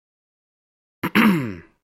Hello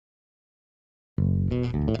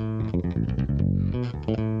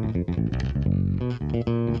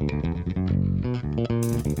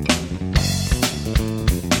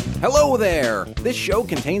there! This show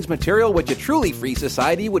contains material which a truly free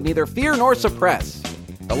society would neither fear nor suppress.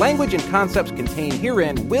 The language and concepts contained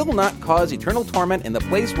herein will not cause eternal torment in the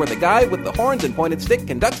place where the guy with the horns and pointed stick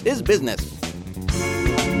conducts his business.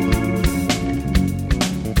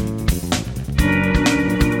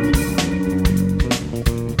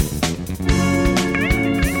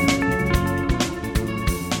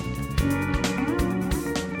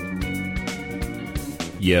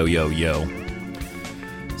 Yo, yo, yo.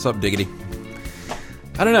 What's up, Diggity?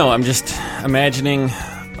 I don't know, I'm just imagining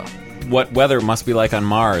what weather must be like on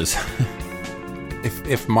Mars.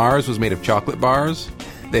 If Mars was made of chocolate bars,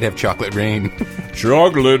 they'd have chocolate rain.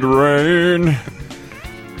 Chocolate rain!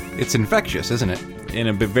 It's infectious, isn't it? In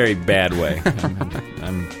a very bad way.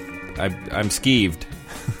 I'm skeeved.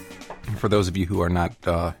 For those of you who are not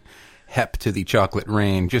hep to the chocolate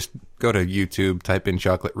rain, just go to YouTube, type in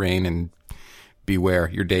chocolate rain, and beware,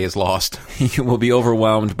 your day is lost. You will be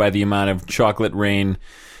overwhelmed by the amount of chocolate rain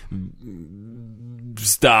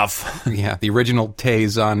stuff. Yeah, the original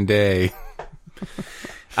Tay-Zonday.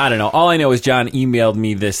 I don't know. All I know is John emailed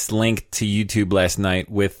me this link to YouTube last night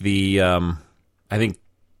with the, I think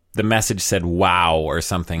the message said wow or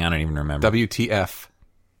something. I don't even remember. WTF.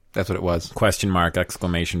 That's what it was. Question mark,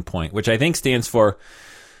 exclamation point, which I think stands for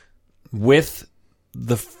with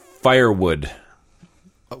the firewood.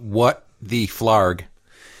 What the flarg?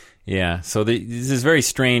 Yeah, so this is very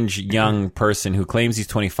strange young person who claims he's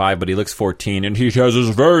 25, but he looks 14, and he has this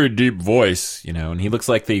very deep voice, you know, and he looks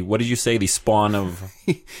like what did you say, the spawn of...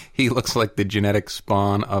 He looks like the genetic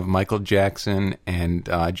spawn of Michael Jackson and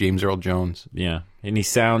James Earl Jones. Yeah, and he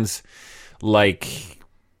sounds like...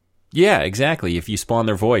 Yeah, exactly. If you spawn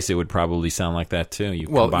their voice, it would probably sound like that, too. You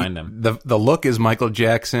combine them. The look is Michael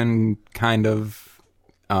Jackson, kind of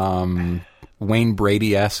Wayne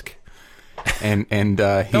Brady-esque. And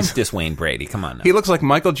he's diss Wayne Brady. Come on now. He looks like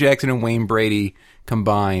Michael Jackson and Wayne Brady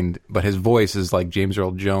combined, but his voice is like James Earl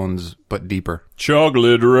Jones, but deeper.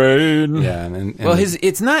 Chocolate rain. Yeah, and well,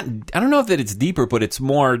 it's not. I don't know if that it's deeper, but it's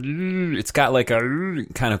more. It's got like a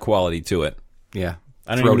kind of quality to it. Yeah,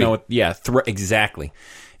 I don't even know what. Yeah, exactly.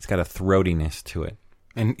 It's got a throatiness to it,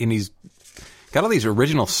 and he's got all these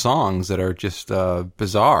original songs that are just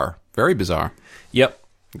bizarre, very bizarre. Yep.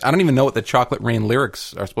 I don't even know what the chocolate rain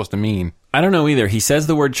lyrics are supposed to mean. I don't know either. He says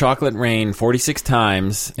the word chocolate rain 46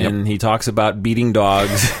 times, and he talks about beating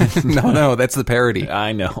dogs. No, that's the parody.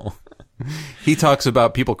 I know. He talks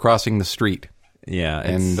about people crossing the street. Yeah.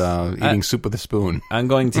 And eating soup with a spoon. I'm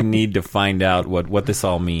going to need to find out what this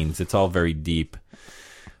all means. It's all very deep.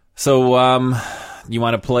 So, you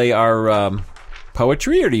want to play our...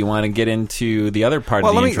 poetry, or do you want to get into the other part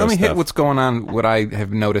of the intro let me stuff? hit what's going on, what I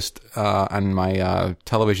have noticed on my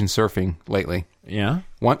television surfing lately. Yeah?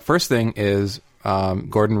 First thing is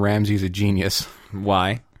Gordon Ramsay's a genius.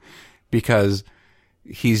 Why? Because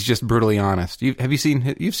he's just brutally honest. You've seen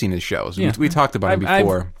his shows. Yeah. We talked about him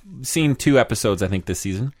before. I've seen 2 episodes, I think, this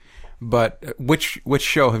season. But which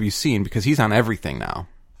show have you seen? Because he's on everything now.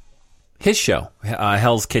 His show,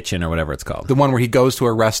 Hell's Kitchen or whatever it's called. The one where he goes to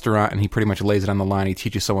a restaurant and he pretty much lays it on the line. He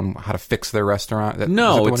teaches someone how to fix their restaurant.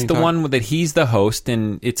 It's the one that he's the host,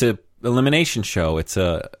 and it's a elimination show. It's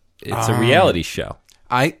a reality show.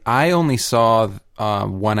 I only saw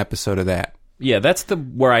 1 episode of that. Yeah, that's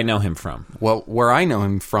where I know him from. Well, where I know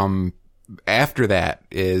him from after that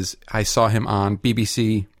is I saw him on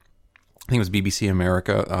BBC. I think it was BBC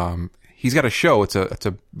America. He's got a show. It's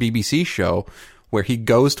a BBC show where he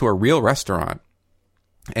goes to a real restaurant,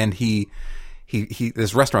 and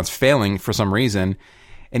this restaurant's failing for some reason,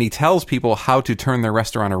 and he tells people how to turn their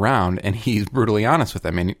restaurant around, and he's brutally honest with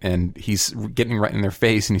them, and he's getting right in their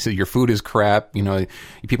face, and he says, your food is crap, you know,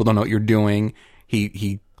 people don't know what you're doing.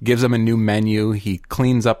 He gives them a new menu, he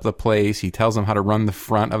cleans up the place, he tells them how to run the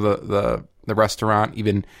front of the restaurant,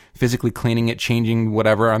 even physically cleaning it, changing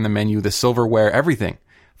whatever on the menu, the silverware, everything,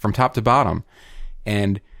 from top to bottom.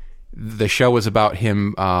 And the show is about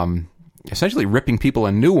him essentially ripping people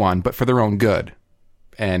a new one, but for their own good.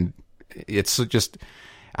 And it's just,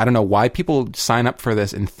 I don't know why people sign up for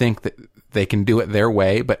this and think that they can do it their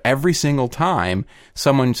way, but every single time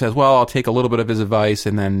someone says, well, I'll take a little bit of his advice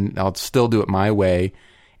and then I'll still do it my way.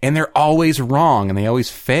 And they're always wrong, and they always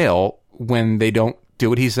fail when they don't do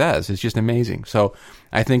what he says. It's just amazing. So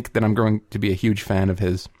I think that I'm going to be a huge fan of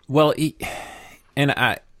his. Well,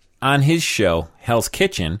 on his show, Hell's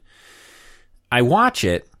Kitchen, I watch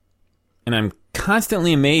it, and I'm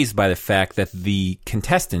constantly amazed by the fact that the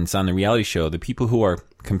contestants on the reality show, the people who are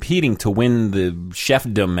competing to win the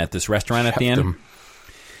chefdom at this restaurant at the end.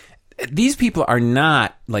 These people are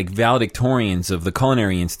not like valedictorians of the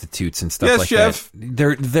culinary institutes and stuff Yes, like chef.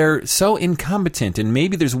 that. They're so incompetent, and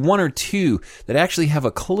maybe there's one or two that actually have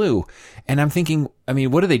a clue. And I'm thinking, I mean,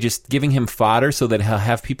 what are they, just giving him fodder so that he'll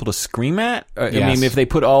have people to scream at? I mean, if they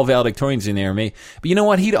put all valedictorians in there, maybe. But you know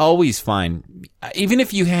what? He'd always find, even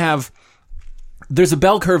if you have, there's a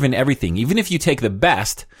bell curve in everything. Even if you take the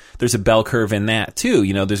best, there's a bell curve in that too.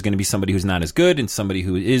 You know, there's going to be somebody who's not as good and somebody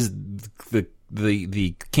who is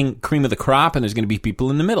the cream of the crop, and there's going to be people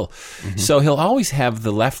in the middle. Mm-hmm. So he'll always have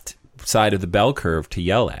the left side of the bell curve to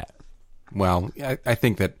yell at. Well, I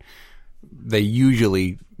think that they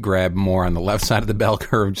usually grab more on the left side of the bell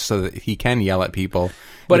curve so that he can yell at people.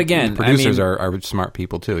 But again, the producers are smart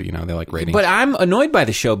people too. You know, they like ratings. But I'm annoyed by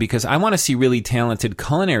the show because I want to see really talented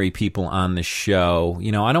culinary people on the show.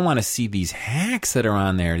 You know, I don't want to see these hacks that are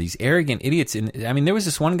on there, these arrogant idiots. And I mean, there was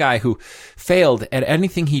this one guy who failed at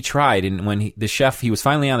anything he tried, and when the chef, he was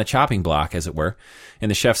finally on the chopping block, as it were, and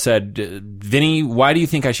the chef said, "Vinny, why do you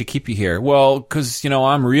think I should keep you here?" "Well, because, you know,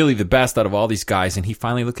 I'm really the best out of all these guys." And he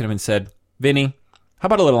finally looked at him and said, "Vinny, how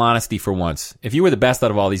about a little honesty for once? If you were the best out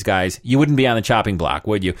of all these guys, you wouldn't be on the chopping block,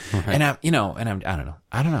 would you?" Right. And I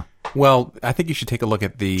don't know. Well, I think you should take a look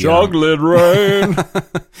at the chocolate rain.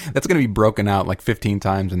 That's going to be broken out like 15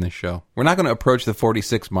 times in this show. We're not going to approach the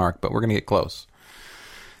 46 mark, but we're going to get close.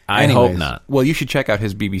 I hope not. Well, you should check out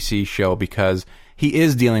his BBC show because he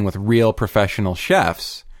is dealing with real professional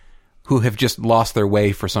chefs who have just lost their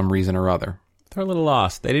way for some reason or other. They're a little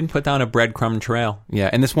lost. They didn't put down a breadcrumb trail. Yeah,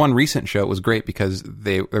 and this one recent show was great because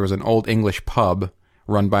there was an old English pub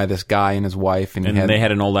run by this guy and his wife. And they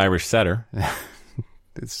had an old Irish setter.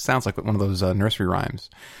 It sounds like one of those nursery rhymes.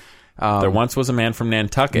 There once was a man from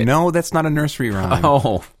Nantucket. No, that's not a nursery rhyme.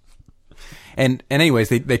 Oh. And anyways,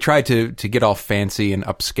 they tried to get all fancy and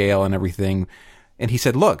upscale and everything. And he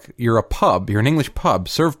said, "Look, you're a pub. You're an English pub.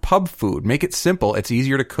 Serve pub food. Make it simple. It's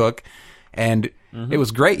easier to cook." And it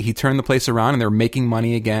was great. He turned the place around, and they were making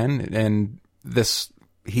money again. And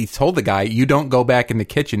he told the guy, "You don't go back in the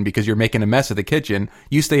kitchen because you're making a mess of the kitchen.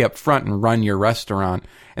 You stay up front and run your restaurant."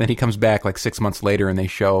 And then he comes back like 6 months later, and they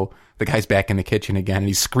show the guy's back in the kitchen again, and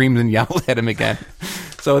he screams and yells at him again.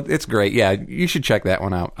 So it's great. Yeah, you should check that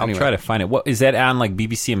one out. I'll try to find it. What is that on, like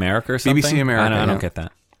BBC America or something? BBC America. I don't get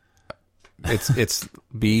that. It's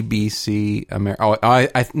BBC America. Oh,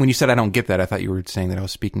 when you said I don't get that, I thought you were saying that I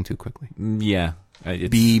was speaking too quickly. Yeah.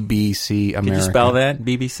 BBC America. Could you spell that?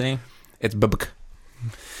 BBC? It's BBK.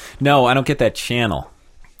 No, I don't get that channel.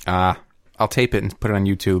 I'll tape it and put it on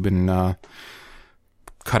YouTube and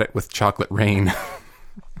cut it with chocolate rain.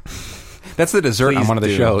 That's the dessert on one of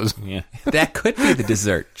the shows. Yeah, that could be the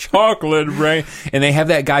dessert. Chocolate rain. And they have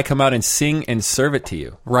that guy come out and sing and serve it to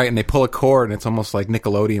you. Right, and they pull a cord, and it's almost like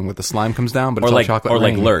Nickelodeon with the slime comes down, but it's all chocolate rain.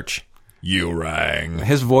 Or like Lurch. You rang.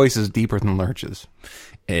 His voice is deeper than Lurch's.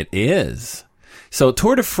 It is. So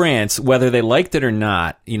Tour de France, whether they liked it or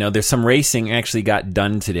not, you know, there's some racing actually got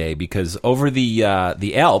done today because over the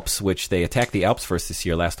Alps, which they attacked the Alps first this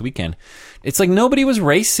year, last weekend, it's like nobody was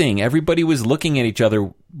racing. Everybody was looking at each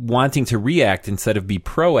other, wanting to react instead of be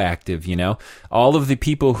proactive, you know. All of the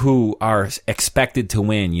people who are expected to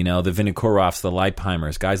win, you know, the Vinokurovs, the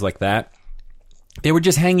Leipheimers, guys like that, they were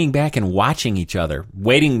just hanging back and watching each other,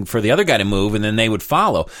 waiting for the other guy to move, and then they would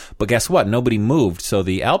follow. But guess what? Nobody moved, so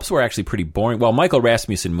the Alps were actually pretty boring. Well, Michael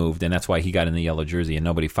Rasmussen moved, and that's why he got in the yellow jersey, and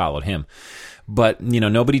nobody followed him. But, you know,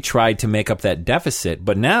 nobody tried to make up that deficit.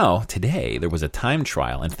 But now, today, there was a time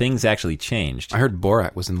trial, and things actually changed. I heard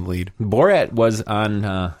Borat was in the lead. Borat was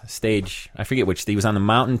on stage, I forget which, he was on the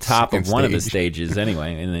mountaintop of one of the stages,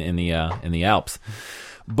 anyway, in the Alps.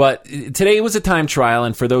 But today was a time trial,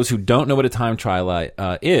 and for those who don't know what a time trial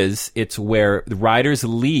is, it's where the riders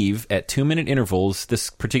leave at 2-minute intervals.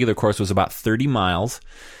 This particular course was about 30 miles,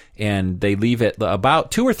 and they leave at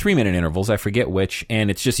about 2 or 3 minute intervals, I forget which,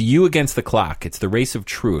 and it's just you against the clock. It's the race of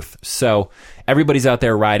truth. So everybody's out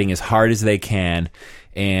there riding as hard as they can,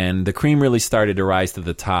 and the cream really started to rise to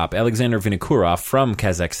the top. Alexander Vinokurov from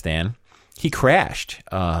Kazakhstan, he crashed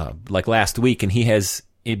like last week, and he has...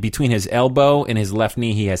 between his elbow and his left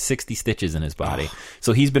knee, he has 60 stitches in his body.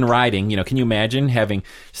 So he's been riding. You know, can you imagine having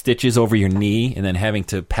stitches over your knee and then having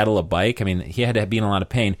to pedal a bike? I mean, he had to be in a lot of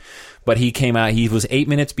pain. But he came out. He was 8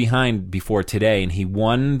 minutes behind before today, and he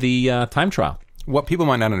won the time trial. What people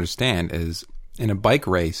might not understand is in a bike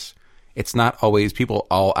race, it's not always people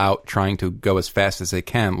all out trying to go as fast as they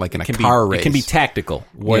can, like in a car race. It can be tactical,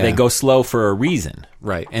 where they go slow for a reason.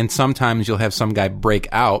 Right. And sometimes you'll have some guy break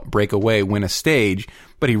away, win a stage,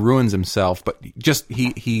 but he ruins himself. But just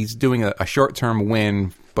he's doing a short-term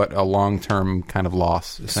win, but a long-term kind of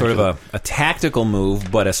loss. Sort of a tactical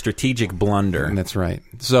move, but a strategic blunder. And that's right.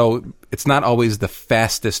 So it's not always the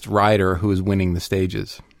fastest rider who is winning the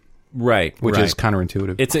stages. Right, which is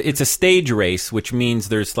counterintuitive. It's a stage race, which means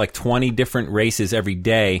there's like 20 different races every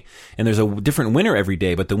day, and there's a different winner every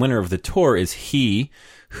day, but the winner of the Tour is he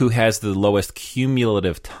who has the lowest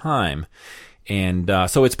cumulative time. And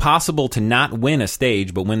so it's possible to not win a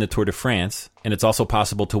stage but win the Tour de France, and it's also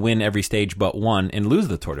possible to win every stage but one and lose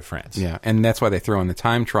the Tour de France. Yeah, and that's why they throw in the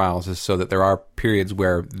time trials, is so that there are periods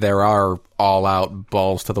where there are all-out,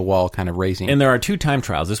 balls-to-the-wall kind of racing. And there are 2 time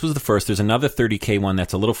trials. This was the first. There's another 30K one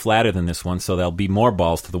that's a little flatter than this one, so there'll be more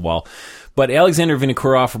balls to the wall. But Alexander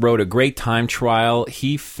Vinokourov rode a great time trial.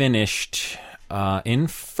 He finished in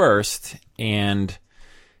first, and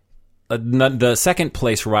the second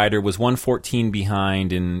place rider was 1:14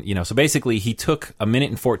 behind, and so basically he took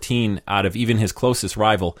 1:14 out of even his closest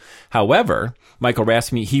rival. However, Michael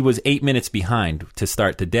Rasmussen, he was 8 minutes behind to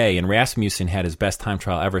start the day, and Rasmussen had his best time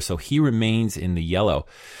trial ever, so he remains in the yellow.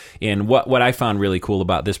 And what I found really cool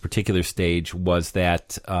about this particular stage was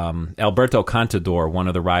that Alberto Contador, one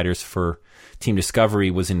of the riders for Team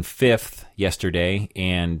Discovery, was in 5th yesterday,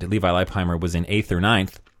 and Levi Leipheimer was in 8th or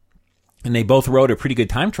 9th. And they both rode a pretty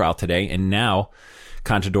good time trial today, and now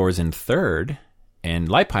Contador's in 3rd, and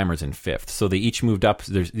Leipheimer's in 5th. So they each moved up.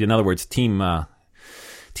 In other words, Team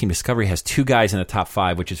Discovery has 2 guys in the top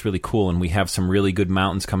 5, which is really cool, and we have some really good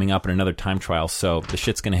mountains coming up in another time trial. So the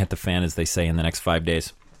shit's going to hit the fan, as they say, in the next 5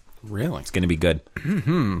 days. Really? It's going to be good.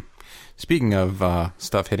 Mm-hmm. Speaking of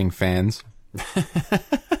stuff hitting fans,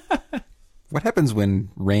 what happens when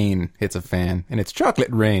rain hits a fan, and it's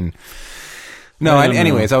chocolate rain? No,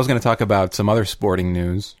 anyways, I was going to talk about some other sporting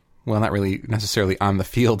news. Well, not really necessarily on the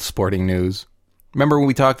field sporting news. Remember when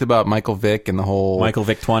we talked about Michael Vick and the whole... Michael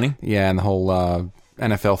Vick 20? Yeah, and the whole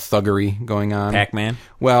NFL thuggery going on. Pac-Man?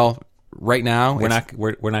 Well, right now... We're not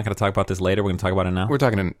going to talk about this later. We're going to talk about it now? We're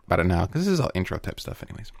talking about it now, because this is all intro type stuff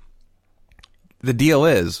anyways. The deal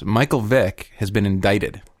is, Michael Vick has been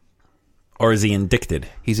indicted. Or is he indicted?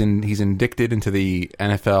 He's indicted into the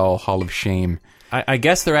NFL Hall of Shame. I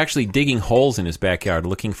guess they're actually digging holes in his backyard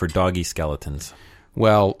looking for doggy skeletons.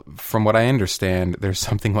 Well, from what I understand, there's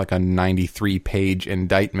something like a 93-page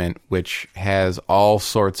indictment which has all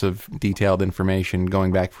sorts of detailed information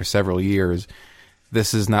going back for several years.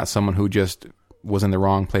 This is not someone who just was in the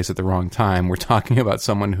wrong place at the wrong time. We're talking about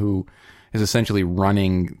someone who is essentially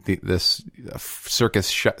running this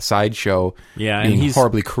circus sideshow, and being he's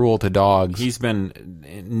horribly cruel to dogs. He's been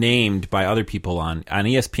named by other people on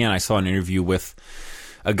ESPN. I saw an interview with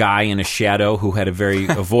a guy in a shadow who had a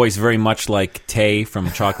voice very much like Tay from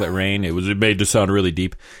Chocolate Rain. It made to sound really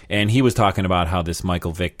deep, and he was talking about how this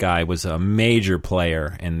Michael Vick guy was a major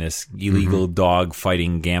player in this illegal dog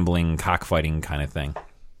fighting, gambling, cockfighting kind of thing.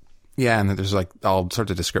 Yeah, and there's like all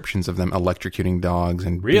sorts of descriptions of them electrocuting dogs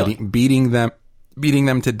and really? beating them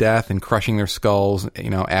to death and crushing their skulls,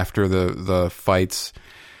 after the fights,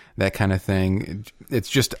 that kind of thing. It's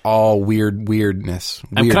just all weirdness.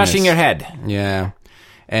 I'm crushing your head. Yeah.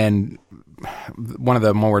 And one of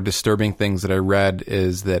the more disturbing things that I read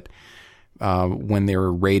is that when they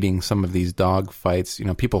were raiding some of these dog fights,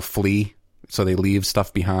 people flee, so they leave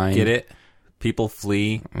stuff behind. Get it? People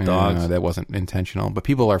flee dogs. No, that wasn't intentional. But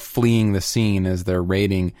people are fleeing the scene as they're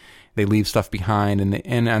raiding. They leave stuff behind,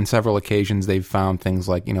 and on several occasions they've found things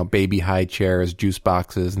like baby high chairs, juice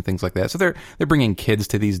boxes, and things like that. So they're bringing kids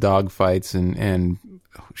to these dog fights and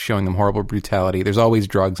showing them horrible brutality. There's always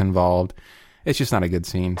drugs involved. It's just not a good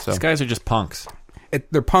scene. So these guys are just punks.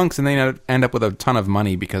 They're punks, and they end up with a ton of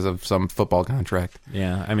money because of some football contract.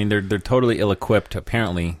 Yeah, I mean they're totally ill-equipped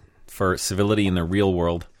apparently for civility in the real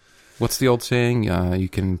world. What's the old saying? You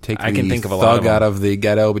can take the think of a thug out of the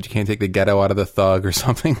ghetto, but you can't take the ghetto out of the thug, or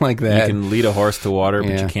something like that. You can lead a horse to water,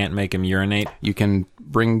 but you can't make him urinate. You can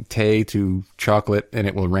bring Tay to chocolate, and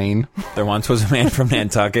it will rain. There once was a man from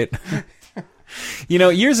Nantucket.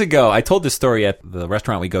 Years ago, I told this story at the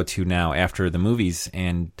restaurant we go to now after the movies,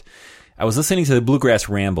 and I was listening to the Bluegrass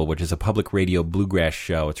Ramble, which is a public radio bluegrass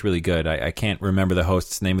show. It's really good. I can't remember the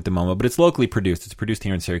host's name at the moment, but it's locally produced. It's produced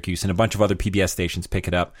here in Syracuse, and a bunch of other PBS stations pick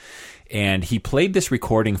it up. And he played this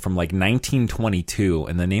recording from like 1922,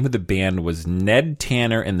 and the name of the band was Ned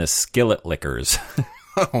Tanner and the Skillet Lickers.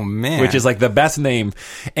 Oh, man. Which is like the best name.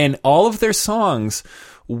 And all of their songs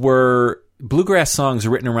were bluegrass songs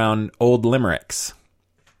written around old limericks.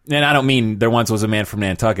 And I don't mean there once was a man from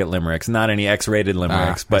Nantucket limericks, not any X-rated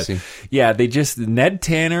limericks, but yeah, they just Ned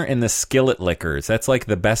Tanner and the Skillet Lickers. That's like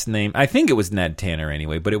the best name. I think it was Ned Tanner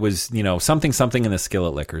anyway, but it was, something in the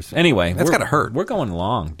Skillet Lickers. Anyway, that's gotta hurt. We're going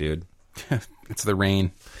long, dude. It's the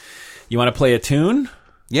rain. You want to play a tune?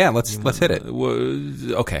 Yeah, let's hit it.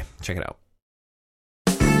 Okay, check it out.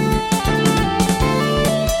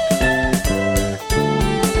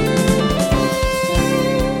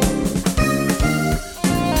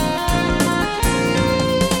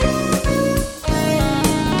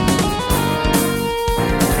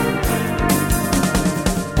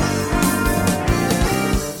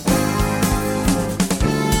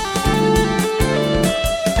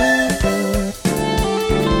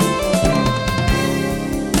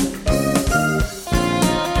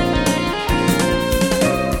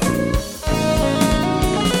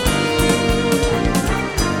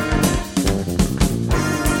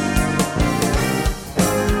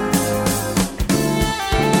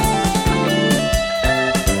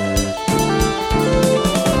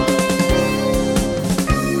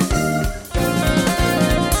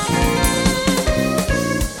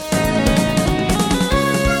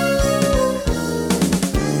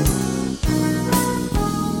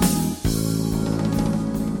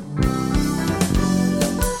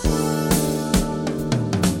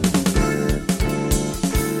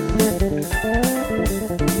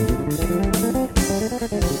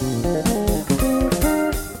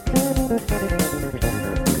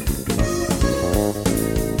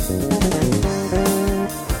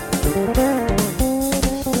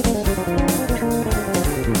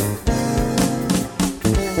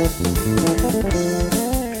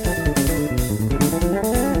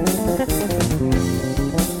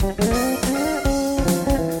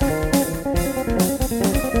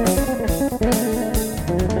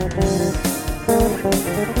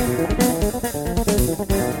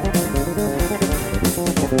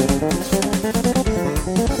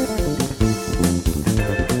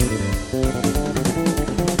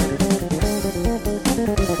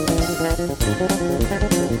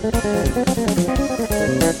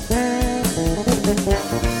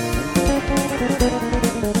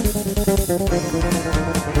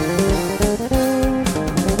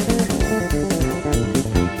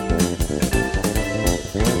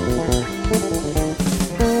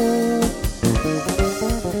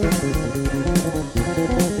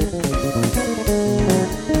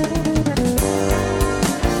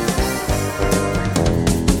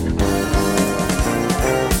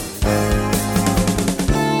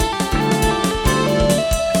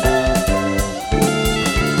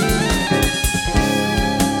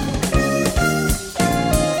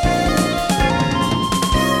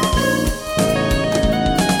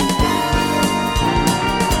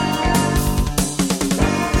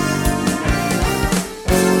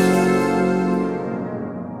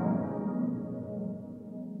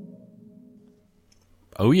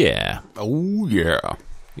 Oh, yeah. Oh, yeah.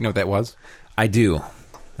 You know what that was? I do.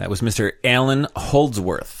 That was Mr. Alan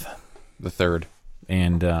Holdsworth. The third.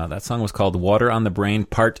 And that song was called Water on the Brain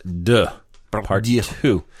Part 2. Part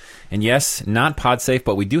 2. And yes, not pod safe,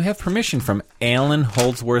 but we do have permission from Alan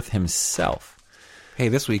Holdsworth himself. Hey,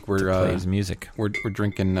 this week we're play his music. We're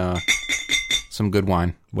drinking some good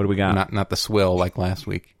wine. What do we got? Not the swill like last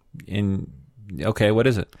week. Okay, what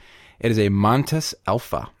is it? It is a Montes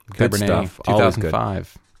Alpha Good Cabernet stuff.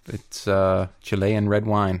 2005. It's Chilean red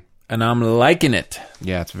wine. And I'm liking it.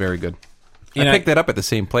 Yeah, it's very good. I picked that up at the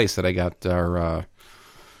same place that I got our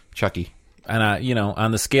Chucky. And,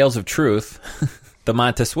 on the scales of truth, the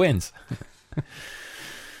Montes wins.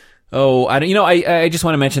 I just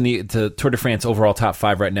want to mention the Tour de France overall top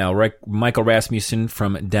 5 right now. Michael Rasmussen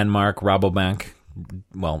from Denmark, Rabobank.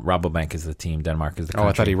 Well, Rabobank is the team, Denmark is the country. Oh,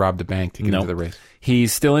 I thought he robbed a bank to get into the race.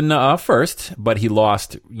 He's still in first, but he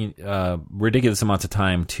lost ridiculous amounts of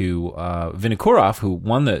time to Vinokurov, who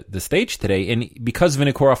won the stage today. And because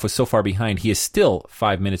Vinokurov was so far behind, he is still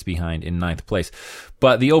 5 minutes behind in 9th place.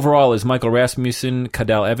 But the overall is Michael Rasmussen,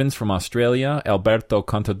 Cadel Evans from Australia, Alberto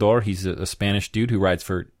Contador, he's a Spanish dude who rides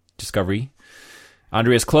for Discovery.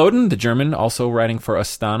 Andreas Kloden, the German, also riding for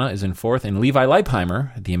Astana, is in 4th. And Levi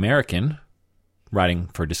Leipheimer, the American, riding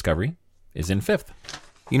for Discovery, is in 5th.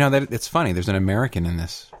 You know, that it's funny. There's an American in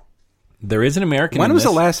this. There is an American in this. When was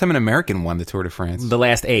the last time an American won the Tour de France? The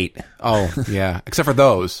last 8. Oh, yeah. Except for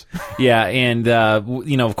those. Yeah, and,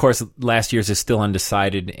 of course, last year's is still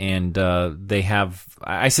undecided, and they have...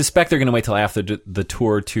 I suspect they're going to wait till after the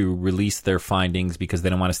Tour to release their findings because they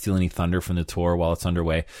don't want to steal any thunder from the Tour while it's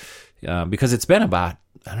underway. Because it's been about,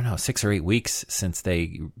 6 or 8 weeks since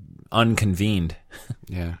they unconvened.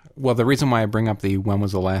 Yeah. Well, the reason why I bring up the when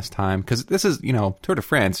was the last time, because this is, Tour de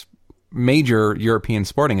France, major European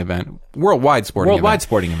sporting event, worldwide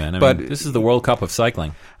sporting event. But this is the World Cup of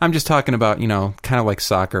cycling. I'm just talking about, kind of like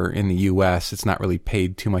soccer in the U.S. It's not really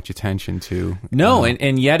paid too much attention to. No,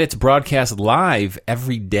 and yet it's broadcast live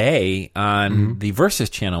every day on the Versus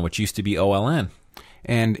channel, which used to be OLN.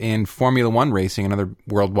 And in Formula One racing, another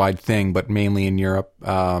worldwide thing, but mainly in Europe,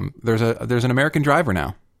 there's an American driver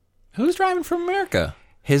now. Who's driving from America?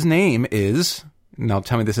 His name is... Now,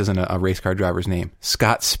 tell me this isn't a race car driver's name.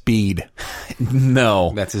 Scott Speed.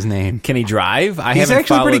 No. That's his name. Can he drive? He's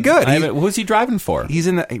actually pretty good. Who's he driving for? He's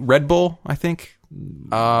in the Red Bull, I think.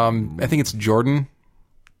 I think it's Jordan.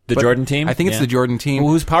 Jordan team? I think it's the Jordan team.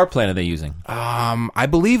 Well, whose power plant are they using? I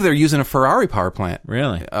believe they're using a Ferrari power plant.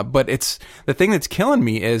 Really? But it's the thing that's killing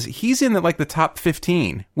me is he's in the top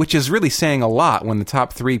 15, which is really saying a lot when the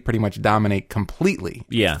top 3 pretty much dominate completely.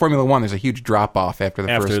 Yeah. Formula One, there's a huge drop off after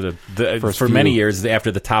the first for few. many years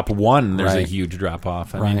after the top 1, there's a huge drop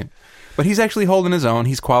off. I mean, but he's actually holding his own.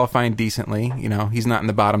 He's qualifying decently. He's not in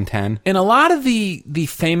the bottom 10. And a lot of the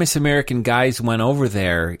famous American guys went over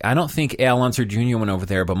there. I don't think Al Unser Jr. went over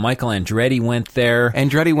there, but Michael Andretti went there.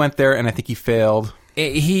 Andretti went there, and I think he failed.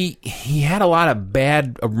 He had a lot of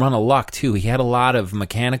bad run of luck, too. He had a lot of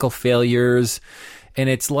mechanical failures. And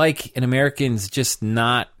it's like an American's just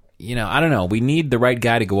not... I don't know. We need the right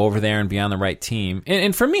guy to go over there and be on the right team.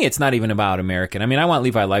 And for me, it's not even about American. I mean, I want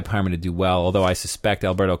Levi Leipheimer to do well, although I suspect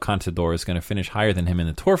Alberto Contador is going to finish higher than him in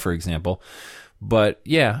the Tour, for example. But,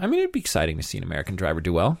 yeah, I mean, it'd be exciting to see an American driver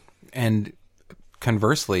do well. And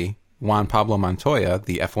conversely, Juan Pablo Montoya,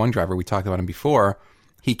 the F1 driver, we talked about him before,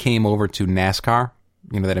 he came over to NASCAR,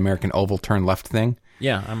 that American oval turn left thing.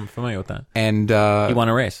 Yeah, I'm familiar with that. And he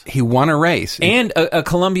won a race. And a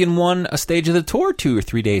Colombian won a stage of the Tour 2 or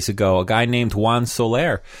 3 days ago, a guy named Juan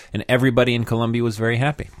Soler, and everybody in Colombia was very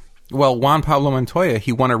happy. Well, Juan Pablo Montoya,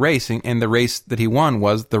 he won a race, and the race that he won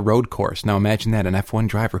was the road course. Now imagine that, an F1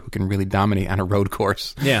 driver who can really dominate on a road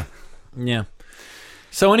course. Yeah.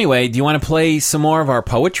 So anyway, do you want to play some more of our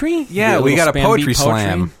poetry? Yeah, we got a poetry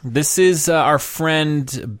slam. This is our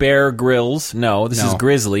friend Bear Grylls. No, this is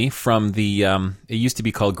Grizzly from the, it used to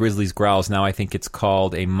be called Grizzly's Growls. Now I think it's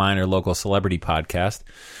called a minor local celebrity podcast.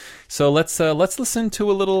 So let's listen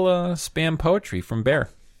to a little spam poetry from Bear.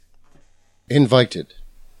 Invited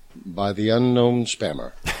by the unknown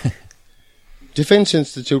spammer. Defense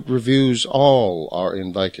Institute reviews all are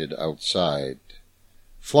invited outside.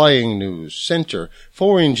 Flying News Center,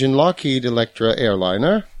 4-engine Lockheed Electra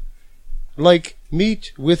airliner. Like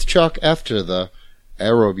meat with Chuck after the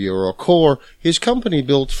Aero Bureau Corps, his company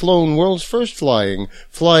built flown world's first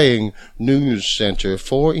flying News Center,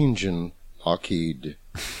 4-engine Lockheed.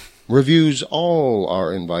 Reviews all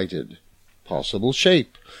are invited. Possible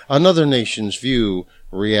shape, another nation's view,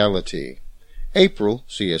 reality. April,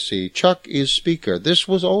 CSC, Chuck is speaker. This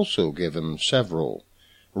was also given several.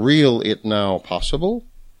 Real it now possible?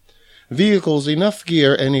 Vehicles enough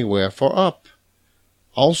gear anywhere for up.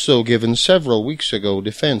 Also given several weeks ago,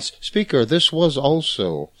 defense. Speaker, this was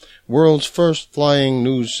also. World's first flying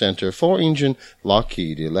news center, 4-engine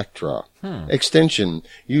Lockheed Electra. Extension,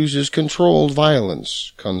 uses controlled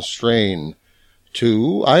violence, constrain.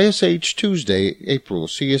 2, ISH Tuesday, April,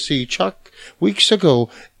 CSE, Chuck, weeks ago,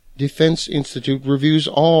 Defense Institute reviews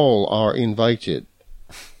all are invited.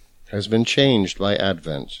 Has been changed by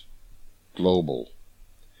Advent. Global.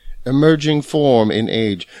 Emerging form in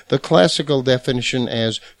age, the classical definition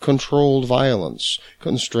as controlled violence,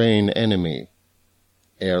 constrain enemy.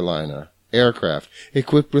 Airliner, aircraft,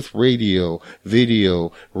 equipped with radio,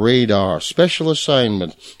 video, radar, special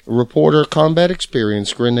assignment, reporter, combat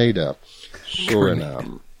experience, Grenada,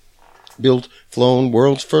 Suriname. Built, flown,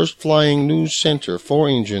 world's first flying news center,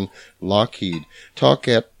 4-engine, Lockheed. Talk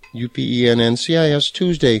at UPENNCIS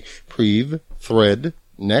Tuesday, Prev, thread,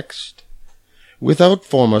 next. Without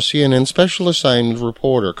former CNN special assignment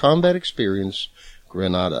reporter, combat experience,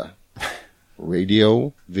 Grenada.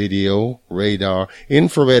 Radio, video, radar,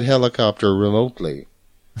 infrared helicopter remotely.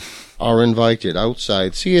 Are invited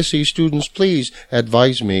outside. CSE students, please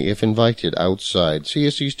advise me if invited outside.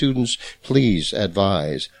 CSE students, please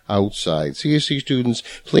advise outside. CSE students,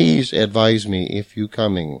 please advise me if you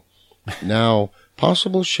coming. Now,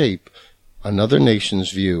 possible shape, another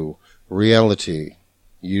nation's view, reality,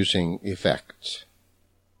 using effects.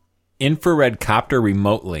 Infrared copter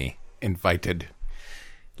remotely. Invited.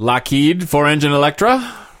 Lockheed, 4-engine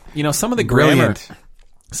Electra. You know, some of the Brilliant.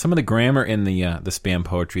 grammar in the spam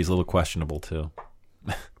poetry is a little questionable too.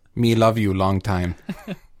 Me love you long time.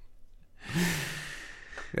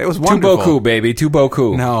 It was wonderful. Tuboku, baby.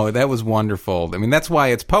 Tuboku. No, that was wonderful. I mean, that's why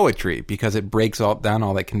it's poetry, because it breaks down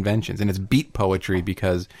all that conventions. And it's beat poetry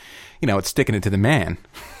because, it's sticking it to the man.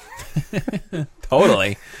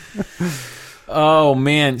 Totally. Oh,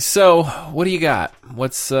 man. So, what do you got?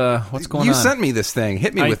 What's going on? You sent me this thing.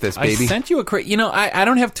 Hit me with this, baby. I sent you I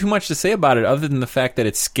don't have too much to say about it other than the fact that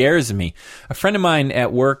it scares me. A friend of mine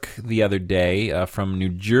at work the other day from New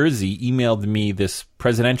Jersey emailed me this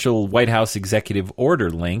presidential White House executive order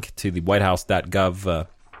link to the whitehouse.gov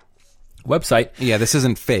website. Yeah, this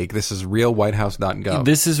isn't fake. This is real whitehouse.gov.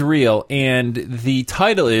 This is real, and the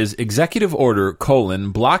title is Executive Order,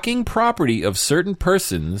 blocking property of certain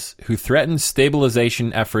persons who threaten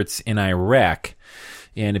stabilization efforts in Iraq.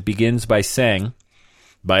 And it begins by saying,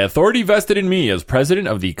 by authority vested in me as President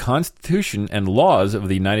of the Constitution and laws of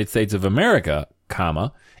the United States of America,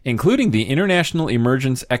 including the International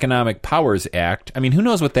Emergence Economic Powers Act. I mean, who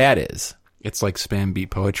knows what that is? It's like spam beat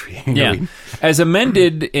poetry. Yeah. As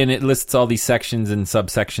amended, and it lists all these sections and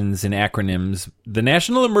subsections and acronyms, the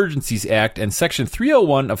National Emergencies Act and Section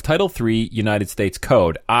 301 of Title III United States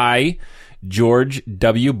Code. I, George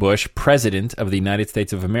W. Bush, President of the United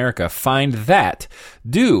States of America, find that,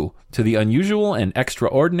 due to the unusual and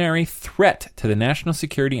extraordinary threat to the national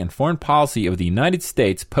security and foreign policy of the United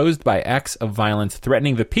States posed by acts of violence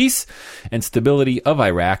threatening the peace and stability of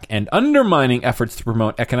Iraq and undermining efforts to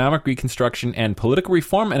promote economic reconstruction and political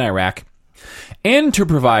reform in Iraq, and to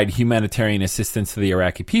provide humanitarian assistance to the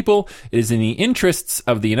Iraqi people, it is in the interests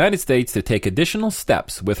of the United States to take additional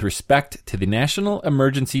steps with respect to the national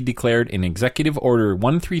emergency declared in Executive Order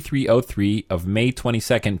 13303 of May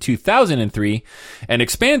 22nd, 2003, and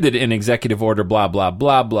expanded in Executive Order blah, blah,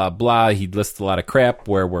 blah, blah, blah. He lists a lot of crap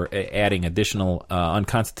where we're adding additional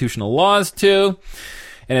unconstitutional laws to.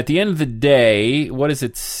 And at the end of the day, what does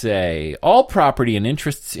it say? All property and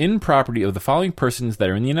interests in property of the following persons that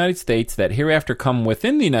are in the United States, that hereafter come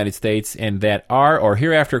within the United States, and that are or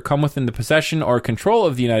hereafter come within the possession or control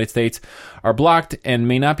of the United States, are blocked and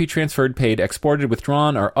may not be transferred, paid, exported,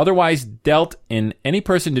 withdrawn, or otherwise dealt in any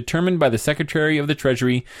person determined by the Secretary of the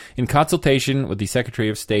Treasury in consultation with the Secretary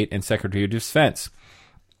of State and Secretary of Defense.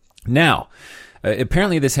 Now,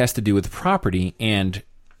 apparently this has to do with property, and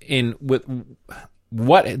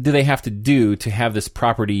what do they have to do to have this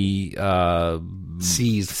property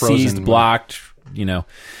seized, frozen, blocked,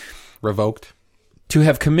 revoked? To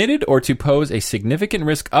have committed or to pose a significant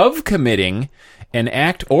risk of committing an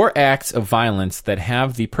act or acts of violence that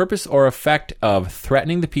have the purpose or effect of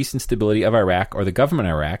threatening the peace and stability of Iraq or the government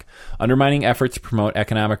of Iraq, undermining efforts to promote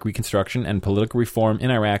economic reconstruction and political reform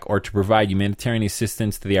in Iraq, or to provide humanitarian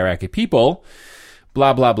assistance to the Iraqi people,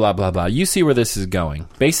 blah, blah, blah, blah, blah. You see where this is going.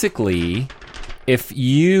 Basically, if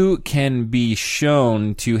you can be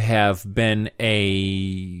shown to have been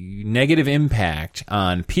a negative impact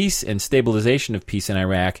on peace and stabilization of peace in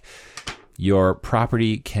Iraq, your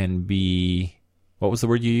property can be, what was the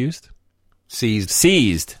word you used?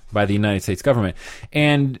 Seized by the United States government.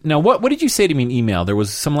 And now, what did you say to me in email? There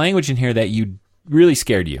was some language in here that you really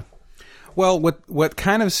scared you. Well, what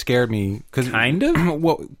kind of scared me, because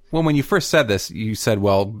well, when you first said this, you said,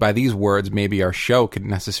 well, by these words, maybe our show could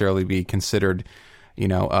necessarily be considered,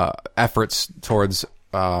 efforts towards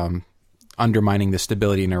undermining the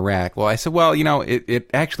stability in Iraq. Well, I said, well, it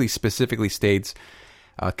actually specifically states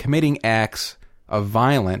committing acts of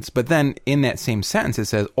violence, but then in that same sentence it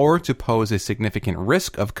says, or to pose a significant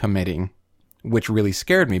risk of committing, which really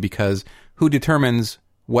scared me, because who determines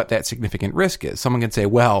what that significant risk is? Someone can say,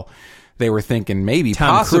 well, they were thinking maybe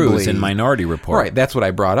Tom possibly Cruise in Minority Report. Right, that's what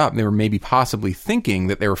I brought up. They were maybe possibly thinking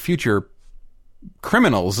that there were future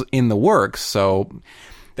criminals in the works. So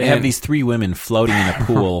they have these three women floating in a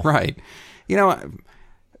pool. Right.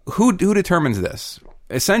 Who determines this?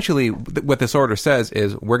 Essentially, what this order says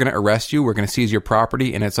is, we're going to arrest you, we're going to seize your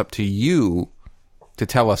property, and it's up to you to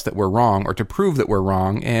tell us that we're wrong or to prove that we're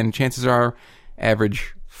wrong. And chances are,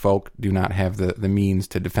 average folk do not have the means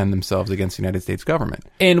to defend themselves against the United States government.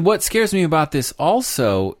 And what scares me about this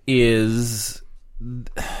also is,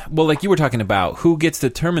 well, like you were talking about, who gets to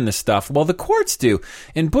determine this stuff? Well, the courts do.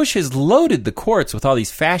 And Bush has loaded the courts with all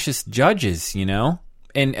these fascist judges,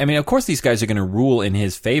 And, I mean, of course these guys are going to rule in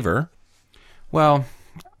his favor. Well,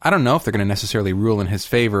 I don't know if they're going to necessarily rule in his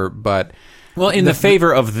favor, but... Well, in the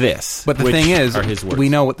favor of this. But the thing is, we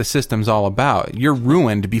know what the system's all about. You're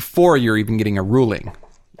ruined before you're even getting a ruling.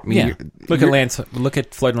 I mean, look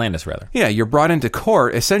at Floyd Landis, rather. Yeah, you're brought into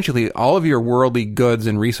court. Essentially, all of your worldly goods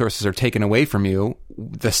and resources are taken away from you,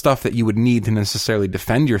 the stuff that you would need to necessarily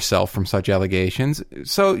defend yourself from such allegations.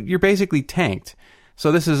 So you're basically tanked.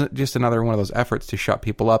 So this is just another one of those efforts to shut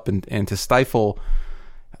people up and to stifle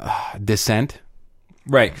dissent.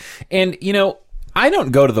 Right. And, I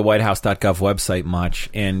don't go to the whitehouse.gov website much,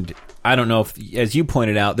 and I don't know if, as you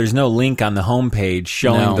pointed out, there's no link on the homepage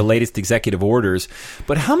showing the latest executive orders.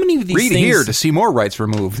 But how many of these Read things... here to see more rights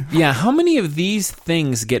removed. Yeah, how many of these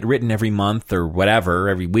things get written every month or whatever,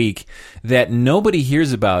 every week, that nobody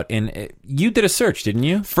hears about? And you did a search, didn't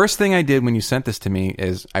you? First thing I did when you sent this to me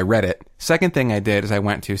is I read it. Second thing I did is I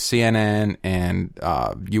went to CNN and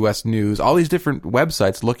U.S. News, all these different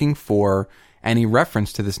websites looking for any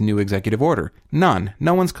reference to this new executive order. None.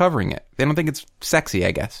 No one's covering it. They don't think it's sexy,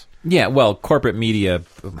 I guess. Yeah, well, corporate media,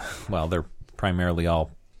 they're primarily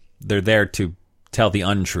they're there to tell the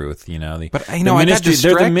untruth, But I got distracted.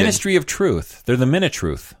 They're the ministry of truth. They're the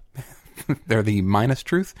minute-truth. They're the minus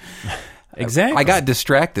truth? Exactly. I got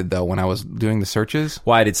distracted, though, when I was doing the searches.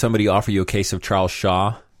 Why? Did somebody offer you a case of Charles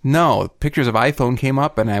Shaw? No. Pictures of iPhone came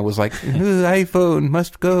up, and I was like, iPhone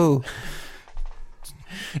must go.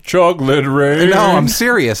 Chocolate rain. No, I'm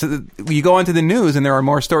serious. You go onto the news, and there are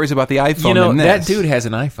more stories about the iPhone than this. That dude has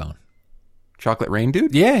an iPhone. Chocolate Rain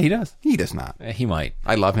dude? Yeah, he does. He does not. He might.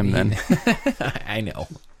 I love him then. I know.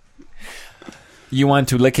 You want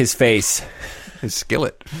to lick his face. His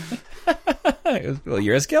skillet. Well,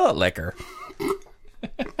 you're a skillet licker.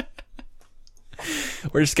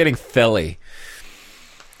 We're just getting Philly.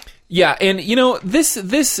 Yeah, and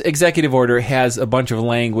this executive order has a bunch of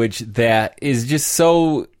language that is just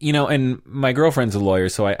so, and my girlfriend's a lawyer,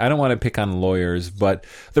 so I don't want to pick on lawyers, but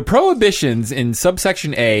the prohibitions in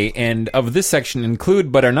subsection A and of this section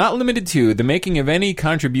include, but are not limited to, the making of any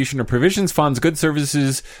contribution or provisions, funds, goods,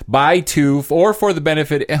 services by, to, or for the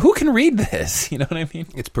benefit. Who can read this? You know what I mean?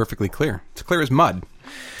 It's perfectly clear. It's clear as mud.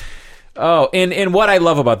 Oh, and what I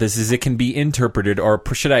love about this is it can be interpreted, or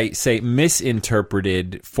should I say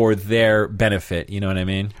misinterpreted, for their benefit. You know what I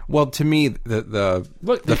mean? Well, to me, the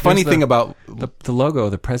funny thing about the logo,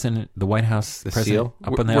 the president, the White House, the seal,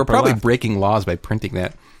 up on the we're upper probably left. breaking laws by printing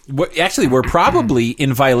that. Actually, we're probably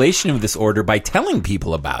in violation of this order by telling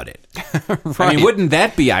people about it. Right. I mean, wouldn't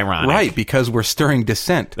that be ironic? Right, because we're stirring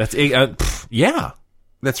dissent. That's yeah.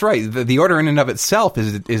 That's right. The order in and of itself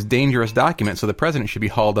is dangerous document, so the president should be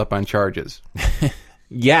hauled up on charges.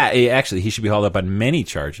 Yeah, actually, he should be hauled up on many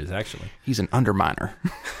charges, actually. He's an underminer.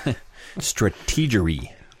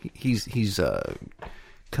 Strategery. He's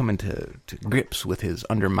coming to grips with his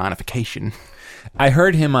underminification. I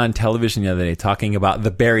heard him on television the other day talking about the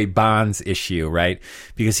Barry Bonds issue, right?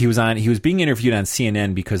 Because he was being interviewed on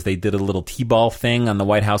CNN because they did a little T-ball thing on the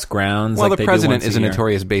White House grounds. Well, like the president is a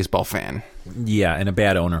notorious baseball fan. Yeah, and a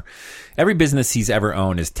bad owner. Every business he's ever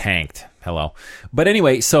owned is tanked. Hello. But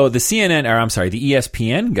anyway, so the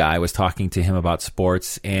ESPN guy was talking to him about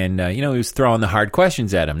sports, and, he was throwing the hard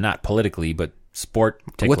questions at him, not politically, but sport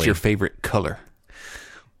particularly. What's your favorite color?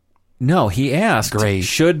 No, he asked, Gray.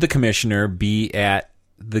 Should the commissioner be at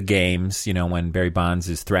the games, when Barry Bonds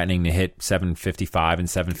is threatening to hit 755 and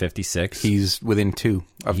 756? He's within 2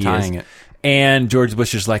 of tying it. And George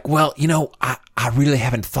Bush is like, well, I really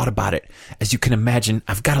haven't thought about it. As you can imagine,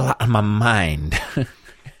 I've got a lot on my mind.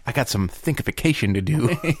 I got some thinkification to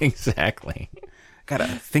do. Exactly. Gotta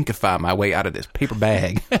thinkify my way out of this paper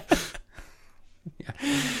bag.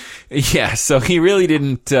 Yeah, so he really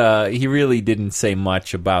didn't say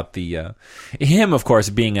much about him, of course,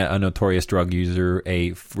 being a notorious drug user,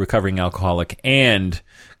 a recovering alcoholic, and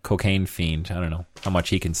cocaine fiend. I don't know how much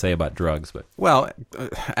he can say about drugs, but well,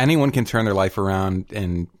 anyone can turn their life around,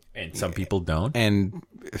 and some people don't. And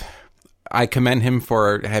I commend him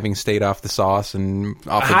for having stayed off the sauce and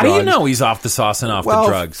off the drugs. How do you know he's off the sauce and off the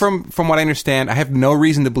drugs? From what I understand, I have no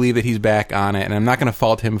reason to believe that he's back on it, and I'm not going to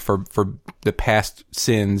fault him for the past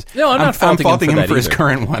sins. No, I'm not faulting him for his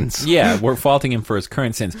current ones. Yeah, we're faulting him for his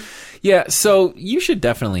current sins. Yeah, so you should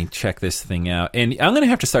definitely check this thing out. And I'm going to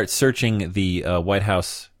have to start searching the White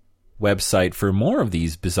House website for more of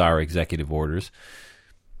these bizarre executive orders.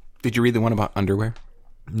 Did you read the one about underwear?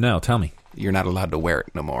 No, tell me. You're not allowed to wear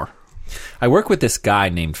it no more. I work with this guy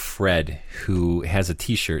named Fred who has a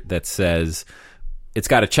T-shirt that says, it's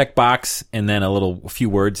got a checkbox and then a few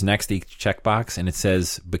words next to each checkbox, and it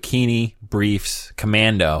says bikini, briefs,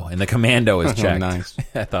 commando, and the commando is checked. Nice.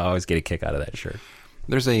 I thought I always get a kick out of that shirt.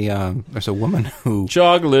 There's a woman who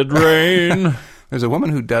chocolate rain. There's a woman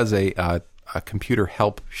who does a computer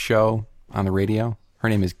help show on the radio. Her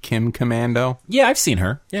name is Kim Commando. Yeah, I've seen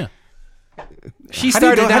her. Yeah. She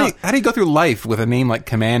started out. How do you go through life with a name like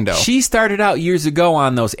Commando? She started out years ago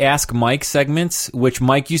on those Ask Mike segments, which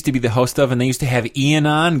Mike used to be the host of, and they used to have Ian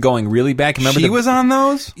on, going really back. Remember she was on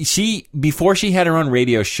those? Before she had her own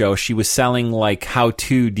radio show, she was selling like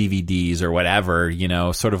how-to DVDs or whatever, you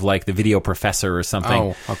know, sort of like the Video Professor or something.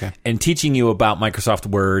 Oh, okay. And teaching you about Microsoft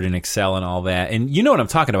Word and Excel and all that. And you know what I'm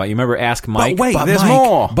talking about. You remember Ask Mike? But wait, there's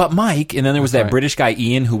more. But Mike, and then there was that British guy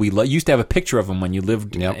Ian, who we used to have a picture of him when you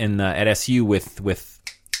lived at SU with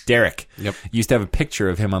Derek. Yep. Used to have a picture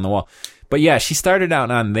of him on the wall. But yeah, she started out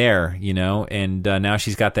on there, you know, and now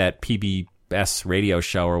she's got that PBS radio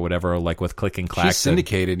show or whatever, like with Click and Clack. She's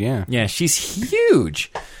syndicated, yeah. Yeah, she's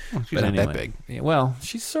huge. Well, she's not that big. Yeah, well,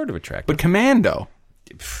 she's sort of attractive. But Commando.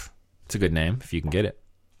 It's a good name if you can get it.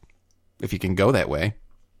 If you can go that way.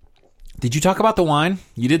 Did you talk about the wine?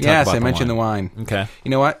 You did talk about the wine. Yes, I mentioned the wine. Okay.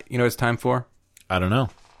 You know what? You know what it's time for? I don't know.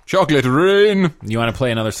 Chocolate Rain. You want to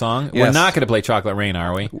play another song? Yes. We're not going to play Chocolate Rain,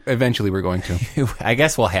 are we? Eventually we're going to. I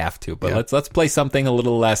guess we'll have to, but let's play something a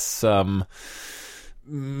little less rainy,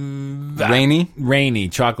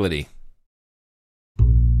 chocolatey.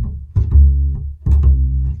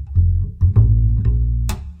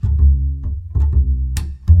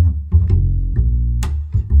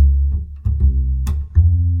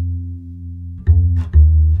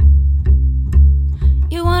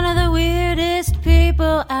 You're one of the weirdest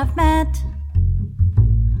people I've met.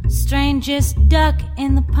 Strangest duck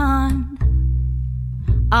in the pond.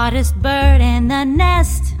 Oddest bird in the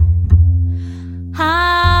nest.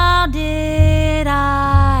 How did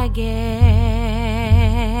I get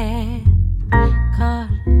caught?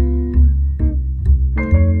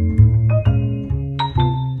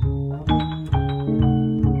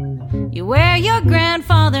 You wear your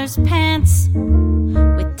grandfather's pants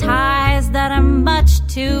with ties that are much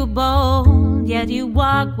too bold, yet you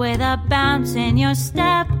walk with a bounce in your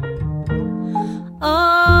step.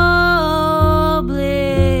 Oblivious.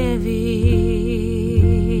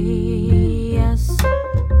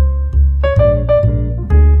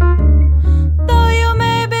 Though you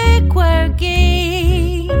may be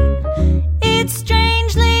quirky, it's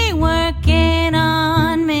strangely working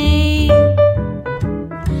on me.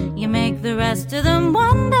 You make the rest of them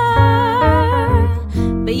wonder,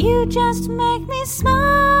 but you just make me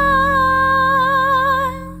smile.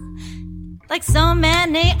 Like so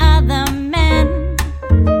many other men,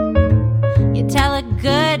 you tell a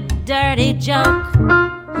good dirty joke.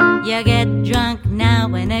 You get drunk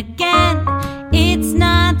now and again. It's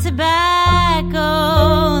not tobacco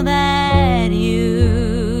that you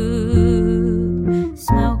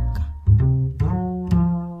smoke.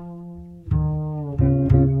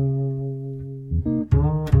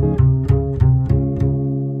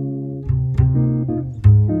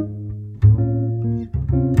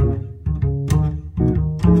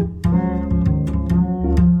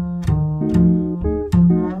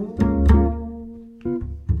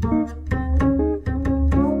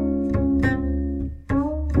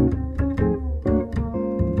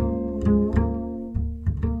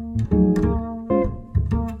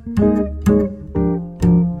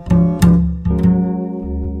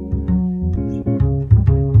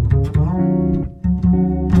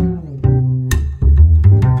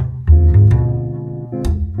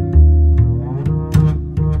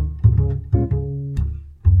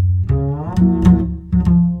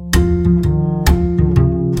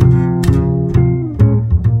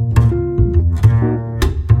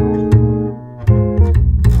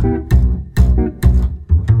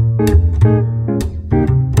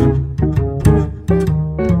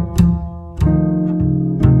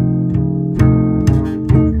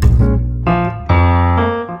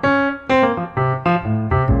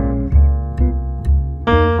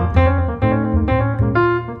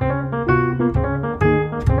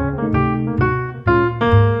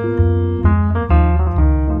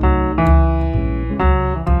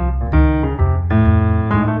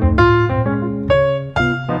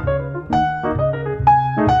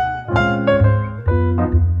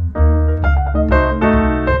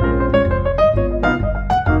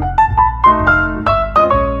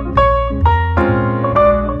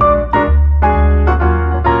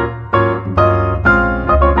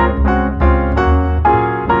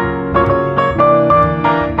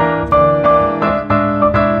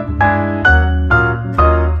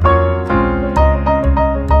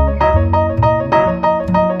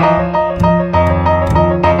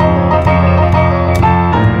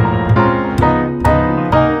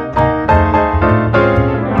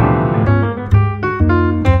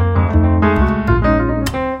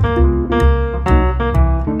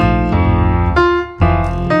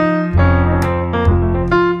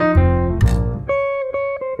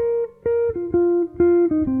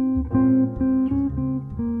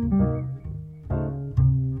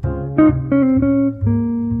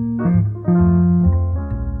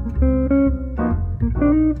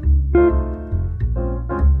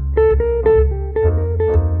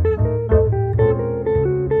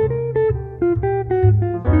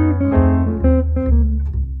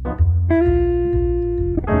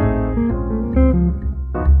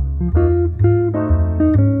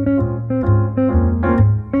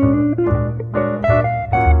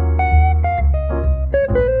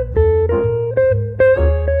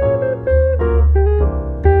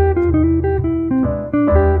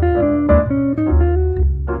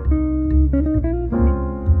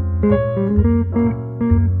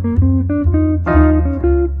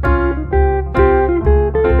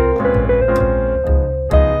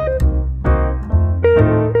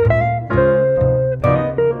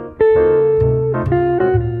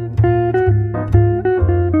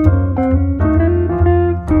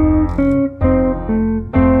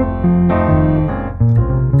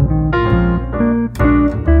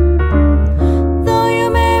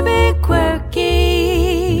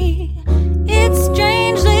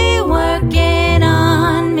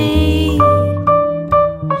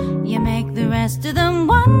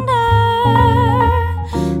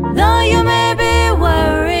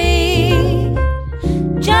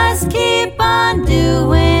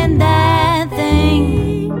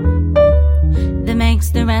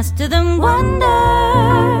 rest of them wonder,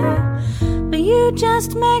 but you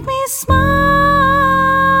just make me smile.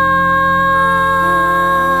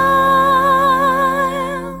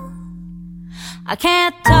 I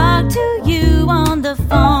can't talk to you on the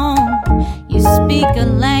phone. You speak a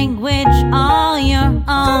language all your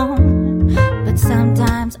own, but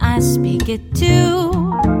sometimes I speak it too.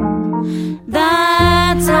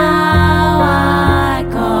 That's how I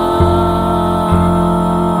call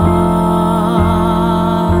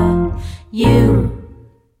you.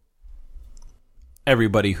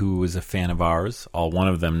 Everybody who is a fan of ours, all one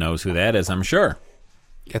of them knows who that is, I'm sure.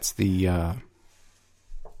 It's the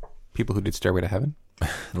people who did Stairway to Heaven.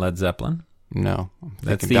 Led Zeppelin. No, I'm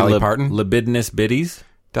That's thinking the Dolly Parton. Libidinous Biddies.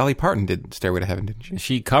 Dolly Parton did Stairway to Heaven, didn't she?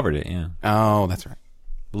 She covered it, yeah. Oh, that's right.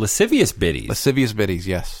 Lascivious Biddies. Lascivious Biddies,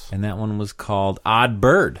 yes. And that one was called Odd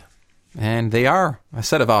Bird. And they are a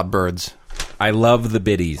set of odd birds. I love the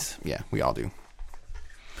Biddies. Yeah, we all do.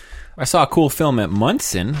 I saw a cool film at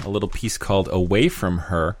Munson, a little piece called Away From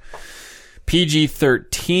Her.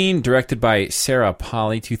 PG-13, directed by Sarah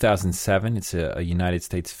Polley, 2007. It's a United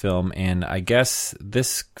States film, and I guess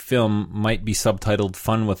this film might be subtitled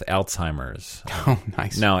Fun with Alzheimer's. Oh,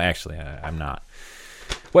 nice. No, actually, I'm not.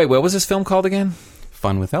 Wait, what was this film called again?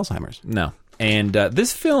 Fun with Alzheimer's. No. And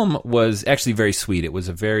this film was actually very sweet. It was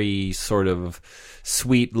a very sort of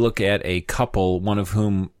sweet look at a couple, one of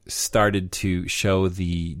whom started to show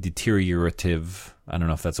the deteriorative, I don't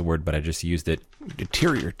know if that's a word, but I just used it.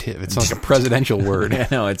 Deteriorative. It's like a presidential word.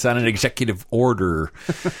 No, it's on an executive order.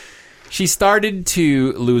 She started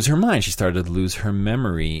to lose her mind. She started to lose her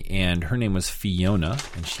memory, and her name was Fiona,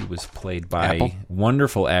 and she was played by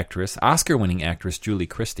wonderful actress, Oscar-winning actress Julie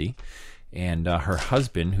Christie. And her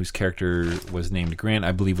husband, whose character was named Grant,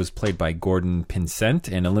 I believe was played by Gordon Pinsent,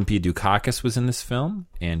 and Olympia Dukakis was in this film.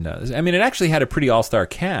 And I mean, it actually had a pretty all-star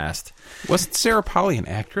cast. Wasn't Sarah Polley an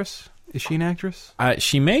actress? Is she an actress?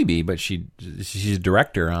 She may be, but she's a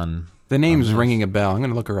director on... The name's ringing a bell. I'm going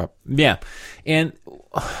to look her up. Yeah. And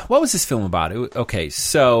what was this film about? Okay,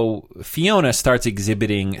 so Fiona starts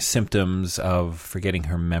exhibiting symptoms of forgetting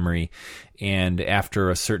her memory. And after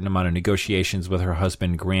a certain amount of negotiations with her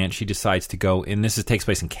husband, Grant, she decides to go, and this takes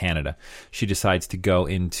place in Canada. She decides to go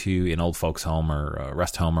into an old folks' home or a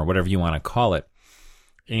rest home or whatever you want to call it.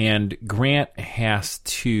 And Grant has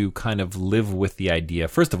to kind of live with the idea,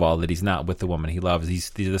 first of all, that he's not with the woman he loves.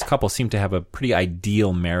 This couple seem to have a pretty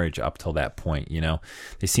ideal marriage up till that point, you know.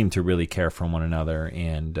 They seem to really care for one another,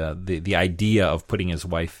 and the idea of putting his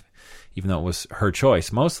wife, even though it was her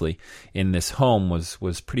choice mostly, in this home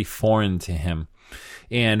was pretty foreign to him.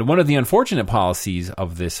 And one of the unfortunate policies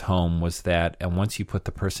of this home was that once you put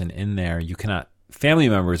the person in there, you cannot, family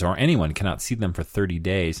members or anyone cannot see them for 30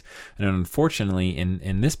 days. And unfortunately,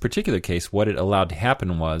 in this particular case, what it allowed to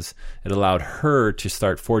happen was it allowed her to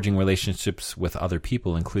start forging relationships with other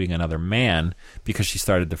people, including another man, because she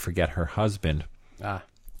started to forget her husband.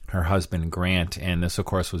 Her husband, Grant. And this, of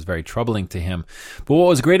course, was very troubling to him. But what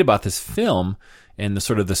was great about this film and the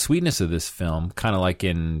sort of the sweetness of this film, kind of like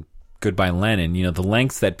in Goodbye Lenin, you know, the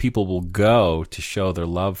lengths that people will go to show their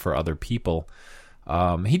love for other people.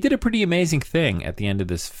 He did a pretty amazing thing at the end of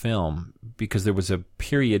this film, because there was a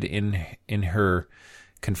period in her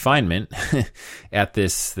confinement at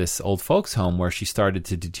this old folks home where she started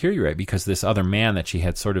to deteriorate, because this other man that she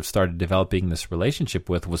had sort of started developing this relationship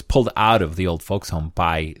with was pulled out of the old folks home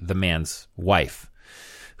by the man's wife,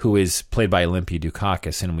 who is played by Olympia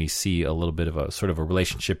Dukakis, and we see a little bit of a sort of a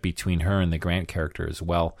relationship between her and the Grant character as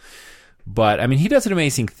well. But, I mean, he does an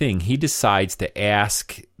amazing thing. He decides to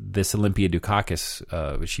ask this Olympia Dukakis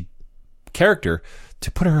character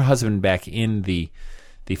to put her husband back in the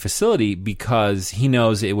facility, because he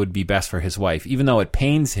knows it would be best for his wife. Even though it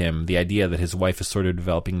pains him, the idea that his wife is sort of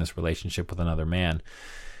developing this relationship with another man,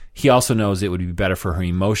 he also knows it would be better for her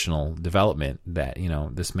emotional development that, you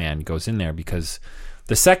know, this man goes in there, because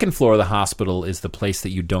the second floor of the hospital is the place that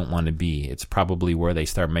you don't want to be. It's probably where they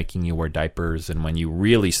start making you wear diapers, and when your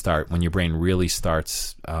brain really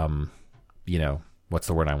starts, you know, what's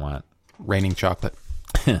the word I want? Raining chocolate.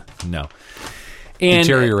 No. And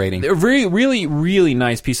deteriorating. A really, really, really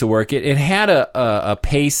nice piece of work. It had a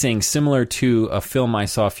pacing similar to a film I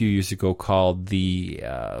saw a few years ago called The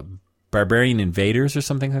Barbarian Invaders or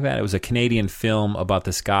something like that. It was a Canadian film about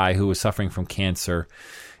this guy who was suffering from cancer,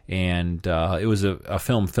 And it was a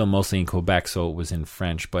film mostly in Quebec, so it was in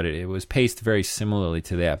French, but it was paced very similarly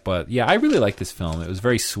to that. But yeah, I really like this film. It was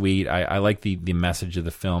very sweet. I like the message of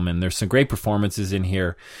the film, and there's some great performances in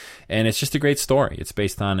here, and it's just a great story. It's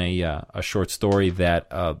based on a short story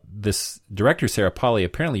that this director, Sarah Polley,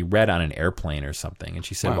 apparently read on an airplane or something, and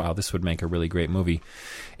she said, wow, this would make a really great movie.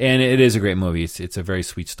 And it is a great movie. It's a very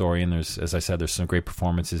sweet story, and there's, as I said, there's some great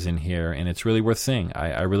performances in here, and it's really worth seeing.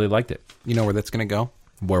 I really liked it. You know where that's going to go?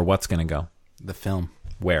 Where what's going to go? The film.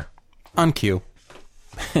 Where? On cue.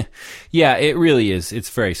 Yeah, it really is.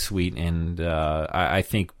 It's very sweet, and I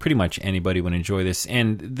think pretty much anybody would enjoy this.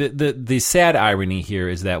 And the sad irony here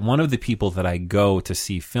is that one of the people that I go to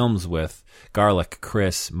see films with, Garlic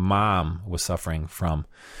Chris' mom, was suffering from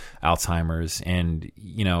Alzheimer's, and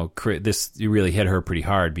you know, this really hit her pretty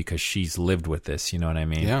hard because she's lived with this. You know what I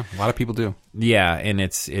mean? Yeah, a lot of people do. Yeah, and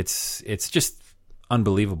it's just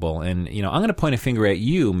unbelievable. And you know, I'm going to point a finger at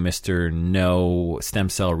you, Mr. No Stem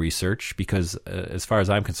Cell Research, because as far as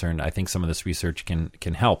I'm concerned, I think some of this research can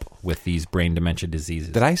help with these brain dementia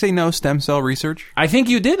diseases. Did I say no stem cell research? I think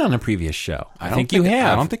you did on a previous show. I think you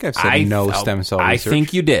have. I don't think I've said no stem cell research. I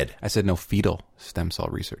think you did. I said no fetal stem cell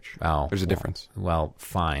research. Oh, there's a difference. Well,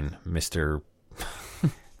 fine, Mr.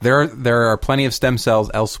 There are plenty of stem cells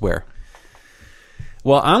elsewhere.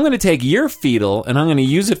 Well, I'm going to take your fetal and I'm going to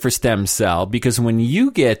use it for stem cell, because when you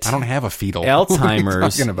get I don't have a fetal.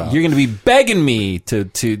 Alzheimer's, you're going to be begging me to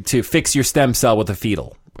fix your stem cell with a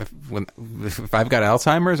fetal. If I've got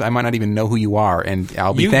Alzheimer's, I might not even know who you are, and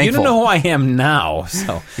I'll be thankful. You don't know who I am now,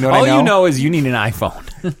 so you know what all I know? You know is you need an iPhone.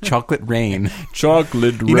 Chocolate Rain.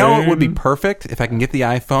 Chocolate Rain. You know what would be perfect? If I can get the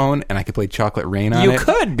iPhone and I could play Chocolate Rain on it. You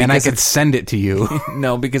could. And I could send it to you.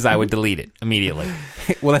 No, because I would delete it immediately.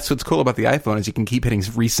 Well, that's what's cool about the iPhone is you can keep hitting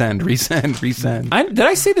resend. Did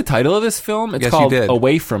I say the title of this film? It's called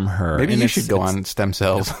Away From Her. Maybe you should go on stem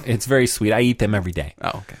cells. It's very sweet. I eat them every day. Oh,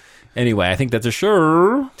 okay. Anyway, I think that's a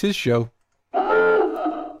sure. Tis show.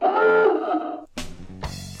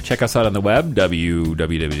 Check us out on the web,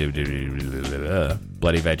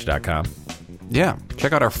 www.bloodyveg.com. Yeah,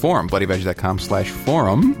 check out our forum,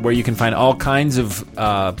 bloodyveg.com/forum, where you can find all kinds of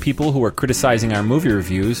people who are criticizing our movie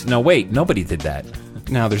reviews. No, wait, nobody did that.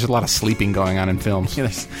 No, there's a lot of sleeping going on in films.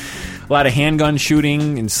 There's a lot of handgun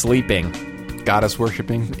shooting and sleeping. Goddess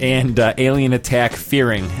worshipping. And alien attack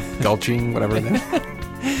fearing. Gulching, whatever that is.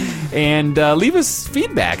 And leave us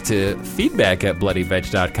feedback at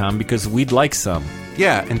bloodyveg.com, because we'd like some.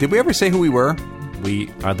 Yeah, and did we ever say who we were? We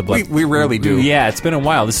are the blood. We rarely do. Yeah, it's been a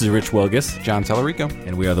while. This is Rich Wilgus. John Tellerico.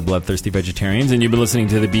 And we are the Bloodthirsty Vegetarians, and you've been listening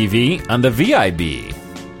to the BV on the VIB.